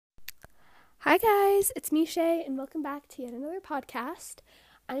Hi guys, it's me Shay, and welcome back to yet another podcast.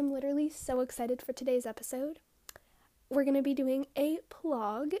 I'm literally so excited for today's episode. We're going to be doing a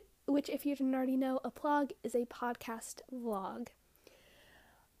PLOG, which if you didn't already know, a PLOG is a podcast vlog.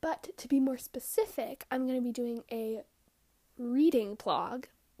 But to be more specific, I'm going to be doing a reading PLOG,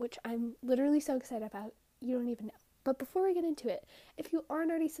 which I'm literally so excited about, you don't even know. But before we get into it, if you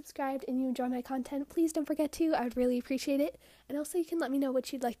aren't already subscribed and you enjoy my content, please don't forget to. I would really appreciate it. And also you can let me know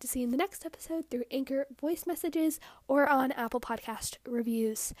what you'd like to see in the next episode through Anchor voice messages or on Apple Podcast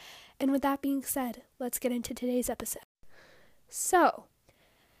reviews. And with that being said, let's get into today's episode. So,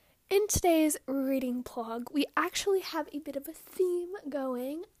 in today's reading PLOG, we actually have a bit of a theme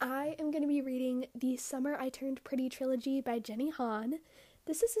going. I am going to be reading The Summer I Turned Pretty trilogy by Jenny Han.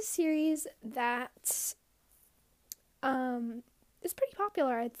 This is a series that is pretty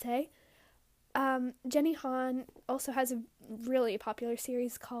popular, I'd say. Jenny Han also has a really popular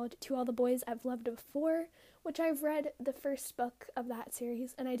series called To All the Boys I've Loved Before, which I've read the first book of that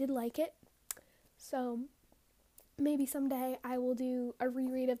series, and I did like it. So maybe someday I will do a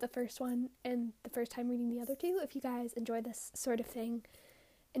reread of the first one and the first time reading the other two, if you guys enjoy this sort of thing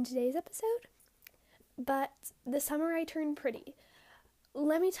in today's episode. But The Summer I Turned Pretty.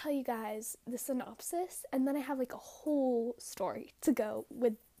 Let me tell you guys the synopsis, and then I have like a whole story to go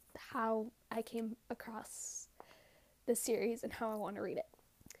with how I came across this series and how I want to read it.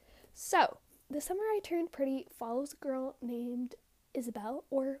 So, The Summer I Turned Pretty follows a girl named Isabel,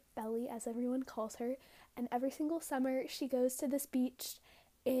 or Belly as everyone calls her, and every single summer she goes to this beach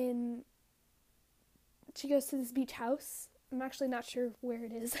house. I'm actually not sure where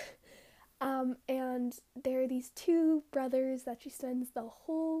it is. And there are these two brothers that she spends the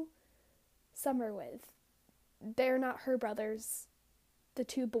whole summer with. They're not her brothers. The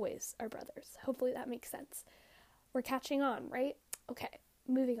two boys are brothers. Hopefully that makes sense. We're catching on, right? Okay,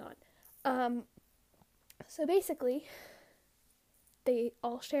 moving on. So basically, they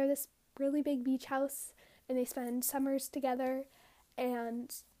all share this really big beach house, and they spend summers together,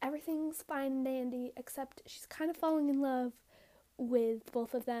 and everything's fine and dandy, except she's kind of falling in love with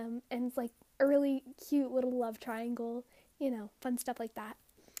both of them, and it's like a really cute little love triangle, fun stuff like that.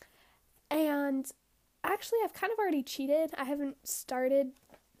 And actually, I've kind of already cheated. I'm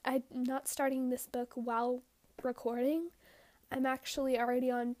not starting this book while recording. I'm actually already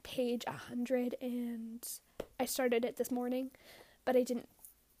on page 100, and I started it this morning, but I didn't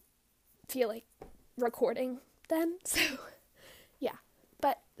feel like recording then, so yeah.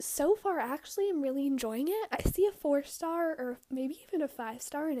 But so far, actually, I'm really enjoying it. I see a 4-star or maybe even a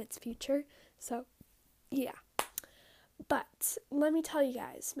 5-star in its future. So, yeah. But let me tell you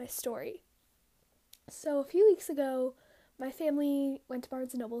guys my story. So a few weeks ago, my family went to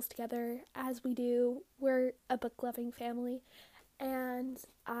Barnes & Noble's together, as we do. We're a book-loving family. And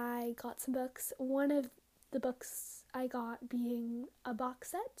I got some books. One of the books I got being a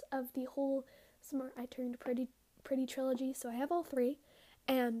box set of the whole Summer I Turned Pretty trilogy. So I have all three.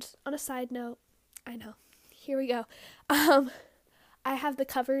 And on a side note, I know, here we go. I have the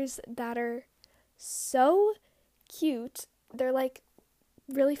covers that are so cute. They're like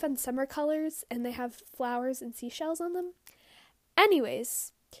really fun summer colors, and they have flowers and seashells on them.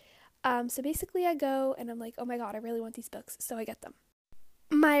 Anyways, so basically I go and I'm like, oh my god, I really want these books, so I get them.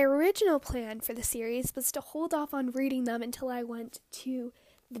 My original plan for the series was to hold off on reading them until I went to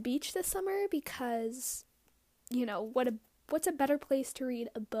the beach this summer, because, what's a better place to read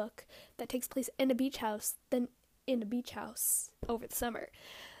a book that takes place in a beach house than in a beach house over the summer?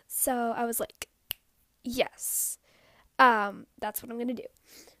 So I was like, yes, that's what I'm going to do.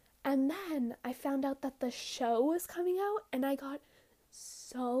 And then I found out that the show was coming out, and I got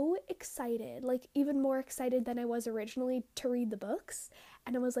so excited, like even more excited than I was originally to read the books.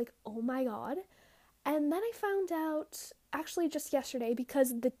 And I was like, oh my god. And then I found out, actually just yesterday,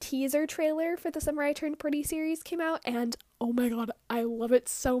 because the teaser trailer for the Summer I Turned Pretty series came out, and oh my god, I love it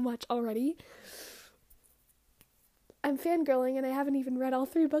so much already. I'm fangirling, and I haven't even read all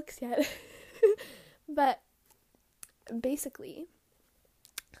 3 books yet. But basically,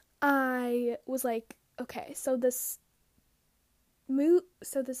 I was like, okay, so this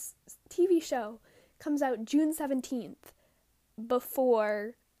TV show comes out June 17th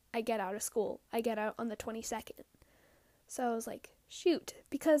before I get out of school. I get out on the 22nd. So I was like, shoot,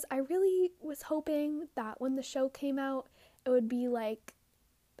 because I really was hoping that when the show came out, it would be like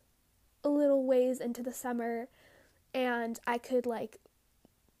a little ways into the summer, and I could like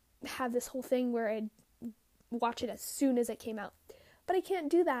have this whole thing where I'd watch it as soon as it came out. But I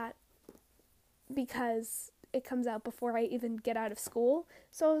can't do that because it comes out before I even get out of school.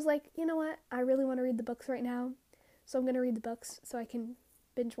 So I was like, you know what? I really want to read the books right now. So I'm going to read the books so I can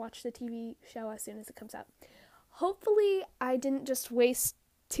binge watch the TV show as soon as it comes out. Hopefully I didn't just waste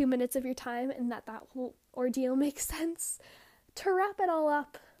 2 minutes of your time and that whole ordeal makes sense. To wrap it all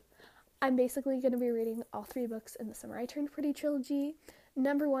up, I'm basically going to be reading all 3 books in the Summer I Turned Pretty trilogy.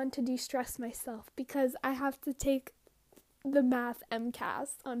 Number 1, to de-stress myself, because I have to take the math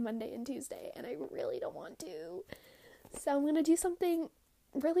MCAS on Monday and Tuesday, and I really don't want to. So I'm going to do something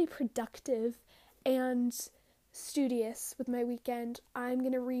really productive and studious with my weekend. I'm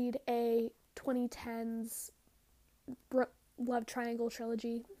going to read a 2010s love triangle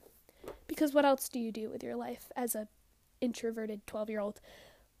trilogy, because what else do you do with your life as a introverted 12-year-old?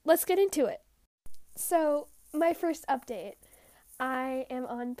 Let's get into it. So, my first update. I am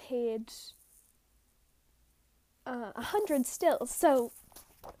on page 100 still, so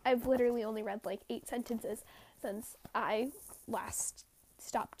I've literally only read like 8 sentences since I last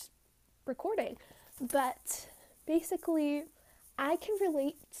stopped recording. But basically, I can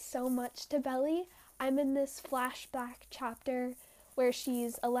relate so much to Belly. I'm in this flashback chapter where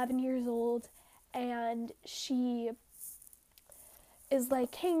she's 11 years old and she is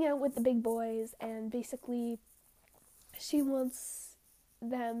like hanging out with the big boys, and basically she wants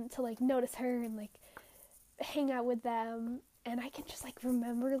them to like notice her and like hang out with them. And I can just like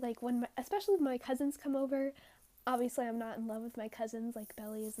remember like when especially when my cousins come over. Obviously I'm not in love with my cousins like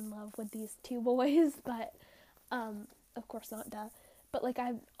Belly is in love with these 2 boys, but of course not, duh. But like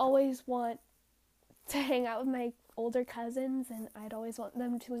I always want to hang out with my older cousins, and I'd always want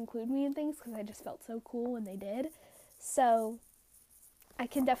them to include me in things because I just felt so cool when they did. So I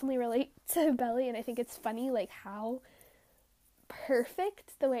can definitely relate to Belly, and I think it's funny like how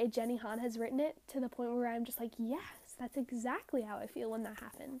perfect the way Jenny Han has written it, to the point where I'm just like, yes, that's exactly how I feel when that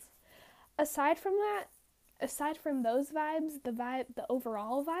happens. Aside from those vibes, the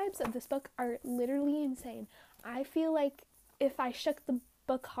overall vibes of this book are literally insane. I feel like if I shook the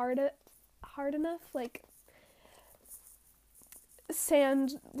book hard enough, like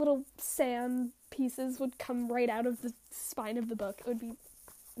little sand pieces would come right out of the spine of the book. It would be,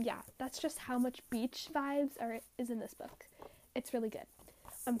 yeah, that's just how much beach vibes is in this book. It's really good.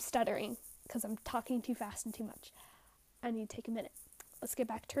 I'm stuttering because I'm talking too fast and too much. I need to take a minute. Let's get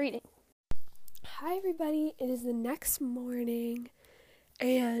back to reading. Hi everybody, it is the next morning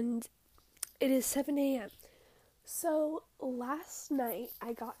and it is 7 a.m. So last night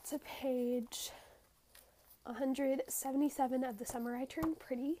I got to page 177 of The Summer I Turned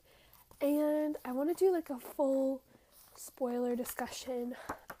Pretty, and I want to do like a full spoiler discussion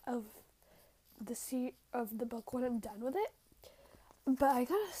of the book when I'm done with it. But I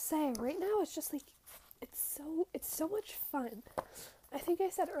gotta say, right now it's just like it's so much fun. I think I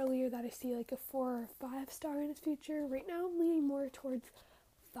said earlier that I see like a 4 or 5 star in its future. Right now I'm leaning more towards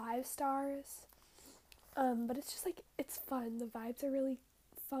 5 stars. But it's just like, it's fun. The vibes are really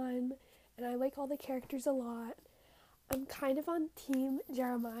fun, and I like all the characters a lot. I'm kind of on Team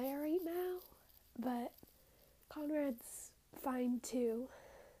Jeremiah right now, but Conrad's fine too.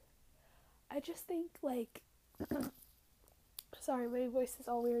 I just think like, sorry, my voice is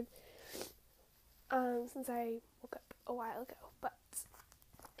all weird, since I woke up a while ago, but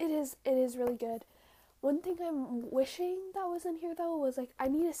it is really good. One thing I'm wishing that was in here though was like, I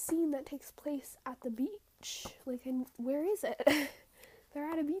need a scene that takes place at the beach. Like, where is it? They're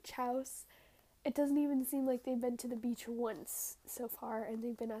at a beach house. It doesn't even seem like they've been to the beach once so far, and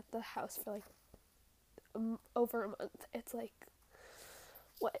they've been at the house for like over a month. It's like,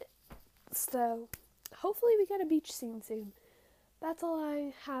 what? So hopefully we get a beach scene soon. That's all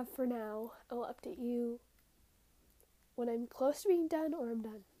I have for now. I'll update you when I'm close to being done, or I'm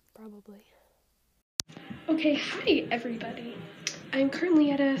done, probably. Okay, hi everybody. I'm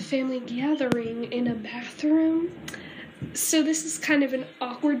currently at a family gathering in a bathroom, so this is kind of an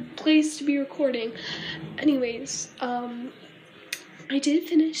awkward place to be recording. Anyways, I did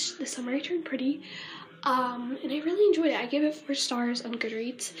finish The Summer I Turned Pretty, and I really enjoyed it. I gave it 4 stars on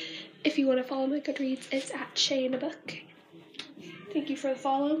Goodreads. If you want to follow my Goodreads, it's at Shay in a Book. Thank you for the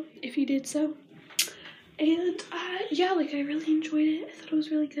follow, if you did so. And, yeah, like, I really enjoyed it. I thought it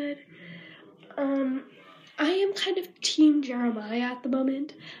was really good. I am kind of Team Jeremiah at the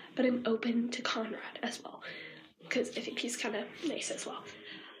moment, but I'm open to Conrad as well, because I think he's kind of nice as well.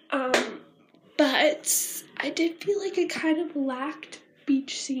 But I did feel like it kind of lacked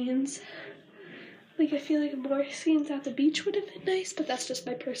beach scenes. Like, I feel like more scenes at the beach would have been nice, but that's just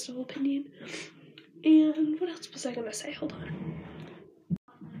my personal opinion. And what else was I gonna say? Hold on.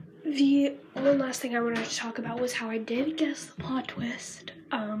 The one last thing I wanted to talk about was how I did guess the plot twist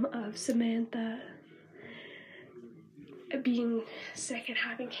of Samantha up being sick and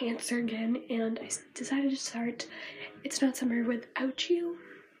having cancer again, and I decided to start It's Not Summer Without You,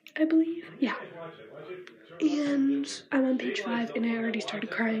 I believe. Yeah. And I'm on page 5, and I already started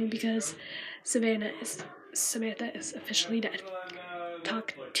crying because Samantha is officially dead.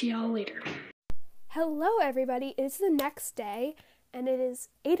 Talk to y'all later. Hello, everybody. It's the next day, and it is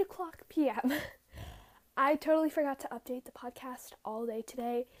 8:00 p.m. I totally forgot to update the podcast all day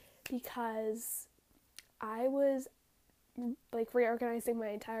today because I was reorganizing my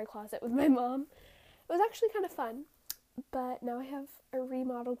entire closet with my mom. It was actually kind of fun, but now I have a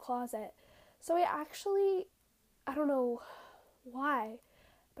remodeled closet. So I don't know why,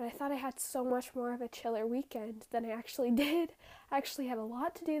 but I thought I had so much more of a chiller weekend than I actually did. I actually had a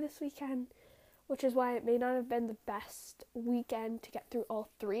lot to do this weekend, which is why it may not have been the best weekend to get through all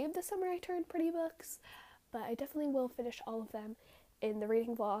 3 of the Summer I Turned Pretty books, but I definitely will finish all of them in the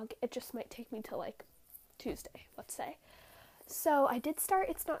reading vlog. It just might take me till Tuesday, let's say. So I did start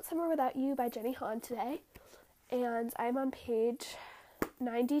It's Not Summer Without You by Jenny Han today, and I'm on page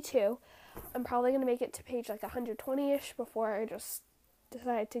 92. I'm probably going to make it to page 120-ish before I just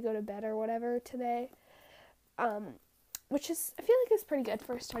decide to go to bed or whatever today. Which is, I feel like is pretty good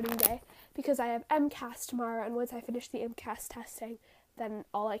for a starting day, because I have MCAS tomorrow, and once I finish the MCAS testing, then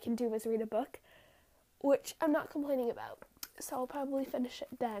all I can do is read a book, which I'm not complaining about, so I'll probably finish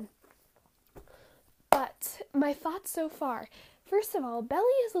it then. But my thoughts so far, first of all, Belly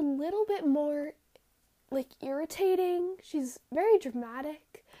is a little bit more, irritating. She's very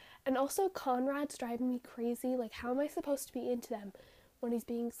dramatic, and also Conrad's driving me crazy. How am I supposed to be into them when he's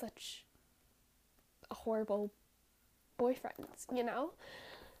being such a horrible boyfriends,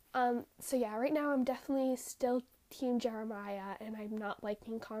 So yeah, right now I'm definitely still Team Jeremiah, and I'm not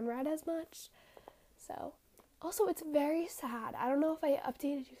liking Conrad as much. So, also it's very sad. I don't know if I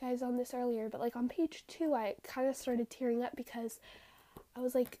updated you guys on this earlier, but on page 2, I kind of started tearing up because I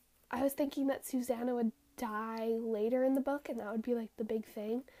was thinking that Susanna would die later in the book, and that would be the big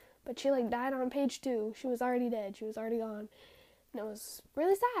thing. But she died on page 2. She was already dead. She was already gone. And it was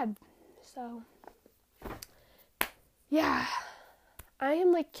really sad. So yeah, I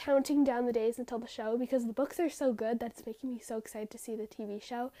am counting down the days until the show because the books are so good that it's making me so excited to see the TV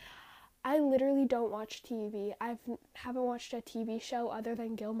show. I literally don't watch TV. I haven't watched a TV show other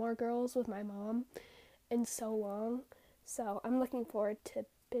than Gilmore Girls with my mom in so long. So I'm looking forward to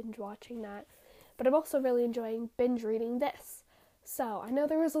binge watching that. But I'm also really enjoying binge reading this. So I know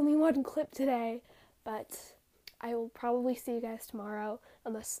there was only one clip today, but I will probably see you guys tomorrow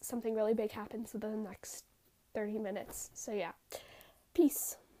unless something really big happens within the next 30 minutes. So yeah,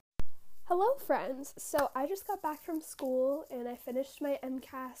 peace. Hello friends. So I just got back from school and I finished my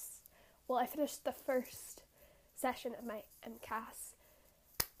MCAS. Well, I finished the first session of my MCAS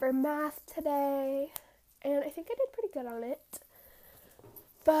for math today, and I think I did pretty good on it.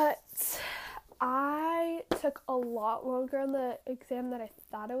 But I took a lot longer on the exam than I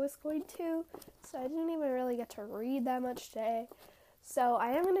thought I was going to, so I didn't even really get to read that much today. So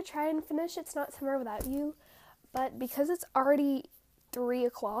I am going to try and finish It's Not Summer Without You, but because it's already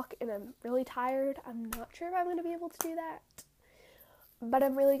 3:00 and I'm really tired, I'm not sure if I'm going to be able to do that. But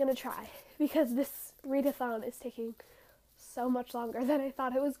I'm really going to try, because this readathon is taking so much longer than I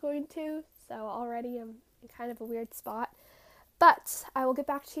thought it was going to, so already I'm in kind of a weird spot. But I will get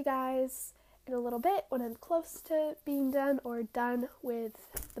back to you guys in a little bit when I'm close to being done or done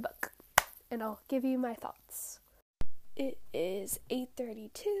with the book, and I'll give you my thoughts. It is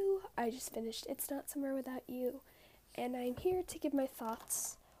 8:32. I just finished It's Not Summer Without You, and I'm here to give my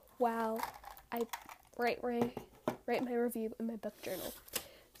thoughts while I write my review in my book journal.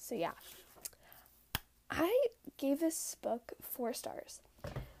 So yeah, I gave this book 4 stars,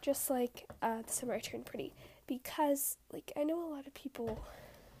 just like The Summer I Turned Pretty, because I know a lot of people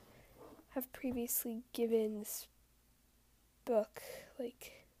have previously given this book I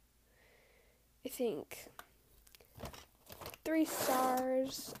think 3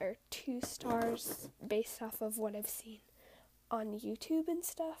 stars or 2 stars based off of what I've seen on YouTube and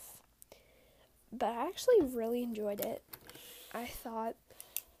stuff. But I actually really enjoyed it. I thought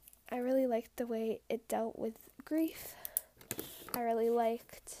I really liked the way it dealt with grief. I really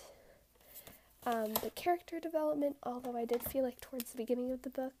liked the character development, although I did feel towards the beginning of the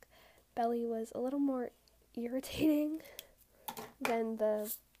book, Belly was a little more irritating than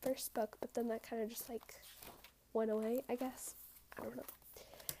the first book, but then that kind of just went away, I guess. I don't know.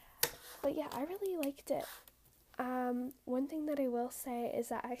 But yeah, I really liked it. One thing that I will say is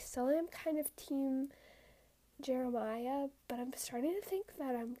that I still am kind of Team Jeremiah, but I'm starting to think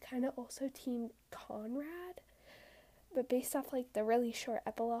that I'm kind of also Team Conrad. But based off the really short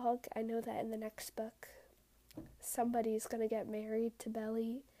epilogue, I know that in the next book, somebody's gonna get married to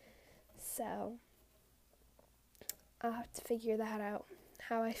Belly, so I'll have to figure that out,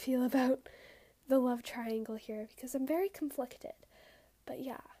 how I feel about the love triangle here, because I'm very conflicted. But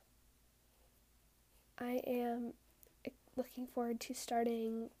yeah, I am looking forward to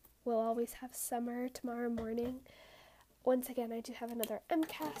starting We'll Always Have Summer tomorrow morning. Once again, I do have another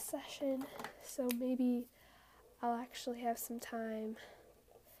MCAS session, so maybe I'll actually have some time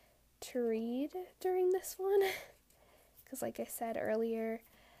to read during this one, because like I said earlier,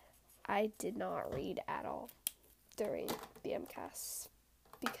 I did not read at all during the MCAS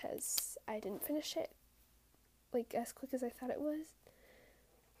because I didn't finish it like as quick as I thought it was.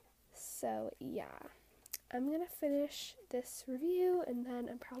 So yeah, I'm gonna finish this review and then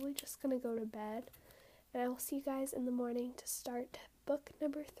I'm probably just gonna go to bed, and I will see you guys in the morning to start book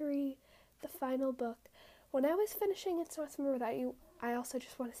number 3, the final book. When I was finishing It's Not Summer Without You, I also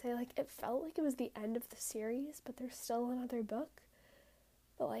just want to say, like, it felt like it was the end of the series, but there's still another book.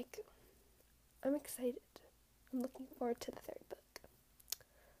 But, like, I'm excited. I'm looking forward to the 3rd book.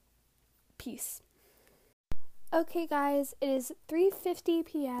 Peace. Okay, guys, it is 3:50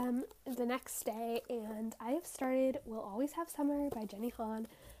 p.m. the next day, and I have started We'll Always Have Summer by Jenny Han.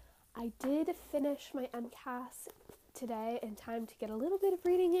 I did finish my MCAS today in time to get a little bit of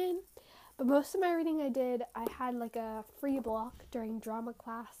reading in. But most of my reading I had like a free block during drama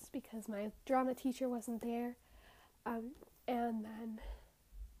class because my drama teacher wasn't there. And then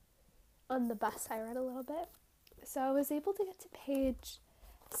on the bus I read a little bit. So I was able to get to page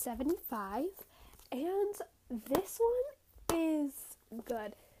 75, and this one is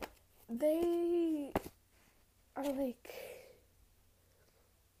good. They are like,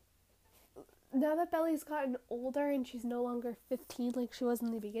 now that Belly's gotten older and she's no longer 15 like she was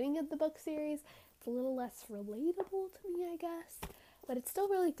in the beginning of the book series, it's a little less relatable to me, I guess. But it's still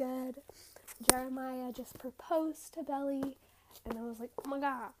really good. Jeremiah just proposed to Belly, and I was like, oh my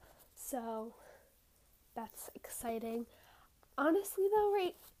god. So, that's exciting. Honestly,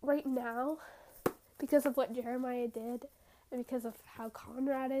 though, right now, because of what Jeremiah did, and because of how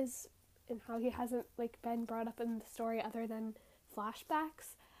Conrad is, and how he hasn't, like, been brought up in the story other than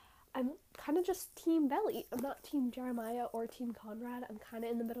flashbacks, I'm kind of just Team Belly. I'm not Team Jeremiah or Team Conrad. I'm kind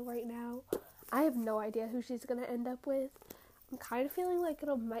of in the middle right now. I have no idea who she's going to end up with. I'm kind of feeling like it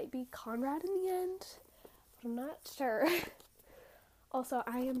might be Conrad in the end, but I'm not sure. Also,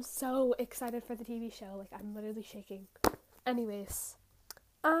 I am so excited for the TV show. Like, I'm literally shaking. Anyways,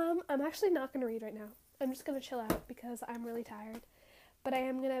 I'm actually not going to read right now. I'm just going to chill out because I'm really tired. But I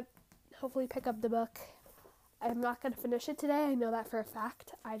am going to hopefully pick up the book. I'm not going to finish it today. I know that for a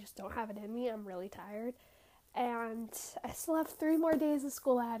fact. I just don't have it in me. I'm really tired. And I still have 3 more days of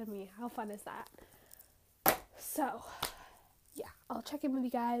school ahead of me. How fun is that? So, yeah. I'll check in with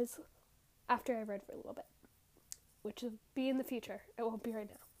you guys after I've read for a little bit, which will be in the future. It won't be right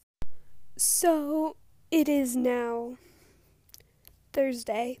now. So, it is now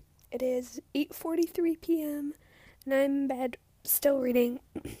Thursday. It is 8:43 p.m. and I'm in bed still reading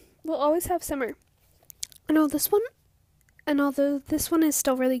We'll Always Have Summer. Although this one is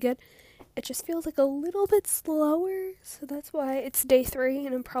still really good, it just feels like a little bit slower, so that's why it's day 3,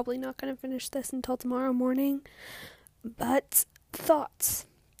 and I'm probably not going to finish this until tomorrow morning. But, thoughts.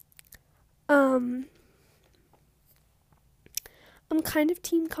 I'm kind of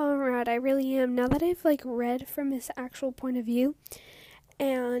Team Conrad, I really am, now that I've, like, read from his actual point of view,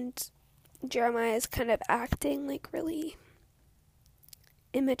 and Jeremiah is kind of acting, like, really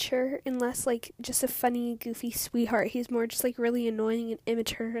immature and less like just a funny, goofy sweetheart. He's more just like really annoying and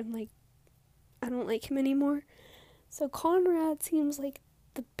immature, and like I don't like him anymore. So Conrad seems like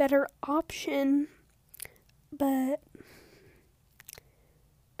the better option, but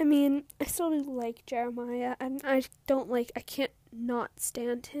I mean, I still do like Jeremiah, and I can't not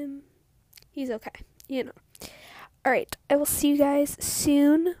stand him. He's okay, you know. Alright, I will see you guys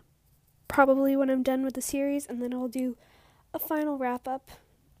soon, probably when I'm done with the series, and then I'll do a final wrap-up.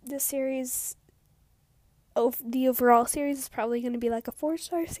 This series, the overall series is probably going to be like a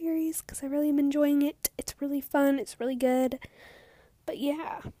 4-star series, because I really am enjoying it. It's really fun, it's really good, but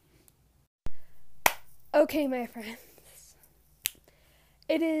yeah. Okay, my friends.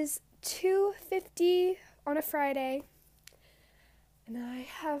 It is 2:50 on a Friday, and I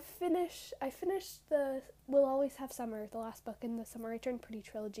finished the We'll Always Have Summer, the last book in the Summer Return Pretty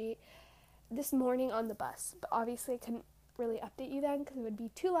trilogy, this morning on the bus, but obviously I couldn't really update you then because it would be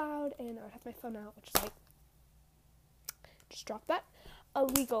too loud and I would have my phone out, which is like, just drop that,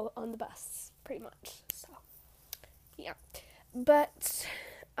 illegal on the bus, pretty much. So yeah, but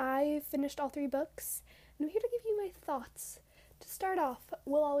I finished all 3 books, and I'm here to give you my thoughts. To start off,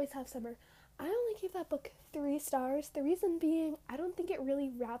 We'll Always Have Summer. I only gave that book 3 stars. The reason being, I don't think it really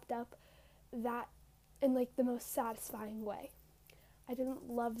wrapped up that in like the most satisfying way. I didn't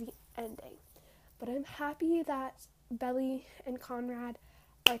love the ending. But I'm happy that Belly and Conrad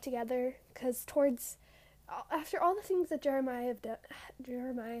are together, because after all the things that Jeremiah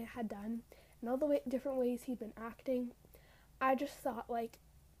had done, and all the different ways he'd been acting, I just thought like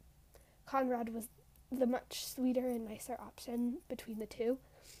Conrad was the much sweeter and nicer option between the two,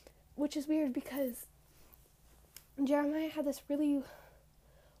 which is weird because Jeremiah had this really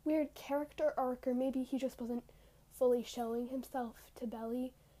weird character arc, or maybe he just wasn't fully showing himself to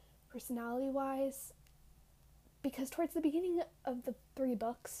Belly personality-wise, because towards the beginning of the 3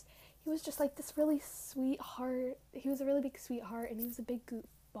 books, he was just like this really sweetheart. He was a really big sweetheart, and he was a big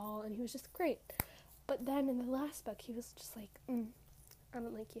goofball, and he was just great. But then in the last book, he was just like, I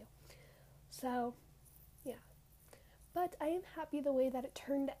don't like you. So, yeah. But I am happy the way that it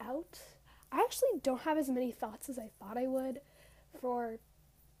turned out. I actually don't have as many thoughts as I thought I would for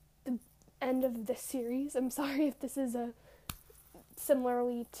the end of this series. I'm sorry if this is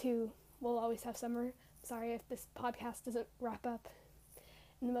similarly to We'll Always Have Summer. I'm sorry if this podcast doesn't wrap up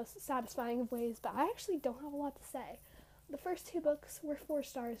in the most satisfying of ways, but I actually don't have a lot to say. The first 2 books were 4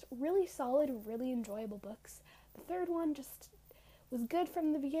 stars, really solid, really enjoyable books. The third one just was good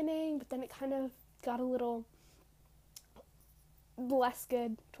from the beginning, but then it kind of got a little less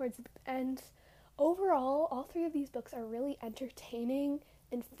good towards the end. Overall, all 3 of these books are really entertaining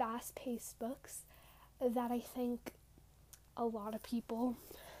and fast-paced books that I think a lot of people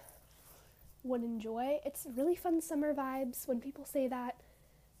would enjoy. It's really fun summer vibes. When people say that,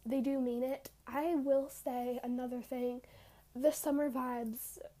 they do mean it. I will say another thing. The summer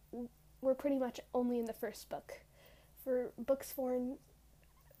vibes were pretty much only in the first book. For books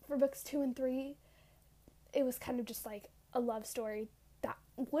 2 and 3, it was kind of just like a love story that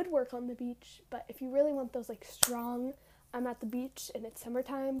would work on the beach, but if you really want those like strong, I'm at the beach and it's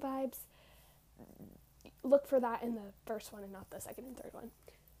summertime vibes, look for that in the first one and not the second and third one.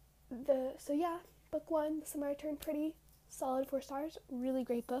 Book 1, The Summer I Turned Pretty, solid 4 stars, really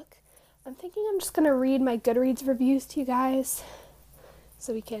great book. I'm thinking I'm just going to read my Goodreads reviews to you guys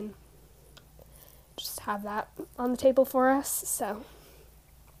so we can just have that on the table for us. So,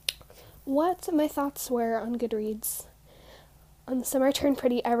 what my thoughts were on Goodreads. On The Summer I Turned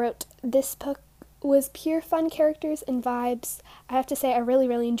Pretty, I wrote, this book was pure fun characters and vibes. I have to say I really,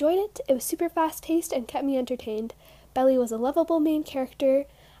 really enjoyed it. It was super fast-paced and kept me entertained. Belly was a lovable main character.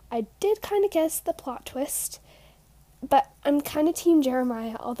 I did kind of guess the plot twist, but I'm kind of team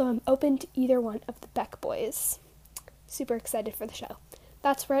Jeremiah, although I'm open to either one of the Beck boys. Super excited for the show.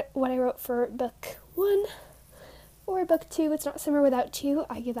 That's what I wrote for book 1. For book 2, It's Not Summer Without You,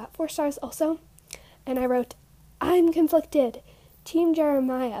 I give that 4 stars also. And I wrote, I'm conflicted. Team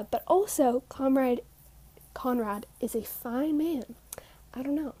Jeremiah, but also Conrad is a fine man. I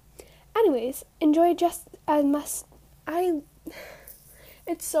don't know. Anyways, enjoy just as much.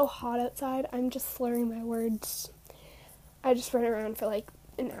 It's so hot outside. I'm just slurring my words. I just ran around for like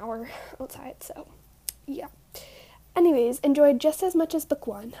an hour outside, so yeah. Anyways, enjoyed just as much as book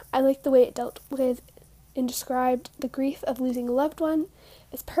 1. I liked the way it dealt with and described the grief of losing a loved one.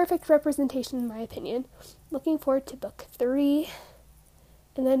 It's perfect representation in my opinion. Looking forward to book 3.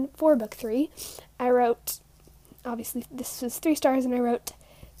 And then for book 3, I wrote, obviously this was 3 stars, and I wrote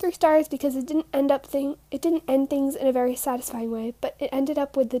 3 stars because it didn't end things in a very satisfying way, but it ended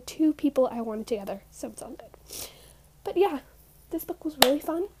up with the 2 people I wanted together, so it's all good. But yeah, this book was really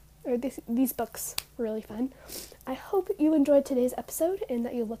fun, or these books were really fun. I hope you enjoyed today's episode and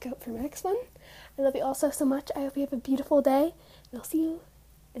that you'll look out for my next one. I love you all so much. I hope you have a beautiful day, and I'll see you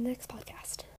in the next podcast.